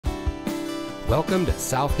Welcome to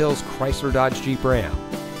South Hills Chrysler Dodge Jeep Ram.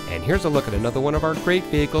 And here's a look at another one of our great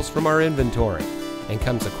vehicles from our inventory. And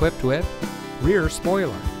comes equipped with rear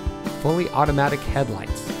spoiler, fully automatic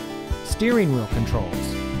headlights, steering wheel controls,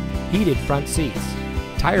 heated front seats,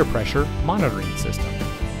 tire pressure monitoring system,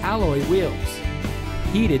 alloy wheels,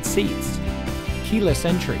 heated seats, keyless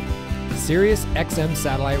entry, Sirius XM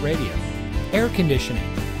satellite radio, air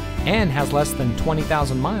conditioning, and has less than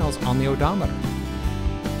 20,000 miles on the odometer.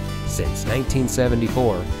 Since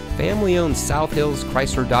 1974, family-owned South Hills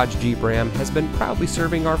Chrysler Dodge Jeep Ram has been proudly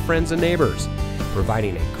serving our friends and neighbors,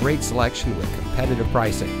 providing a great selection with competitive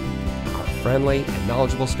pricing. Our friendly and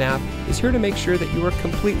knowledgeable staff is here to make sure that you are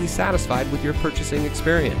completely satisfied with your purchasing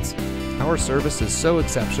experience. Our service is so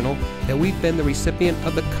exceptional that we've been the recipient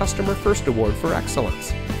of the Customer First Award for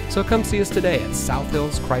Excellence. So come see us today at South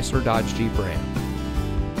Hills Chrysler Dodge Jeep Ram.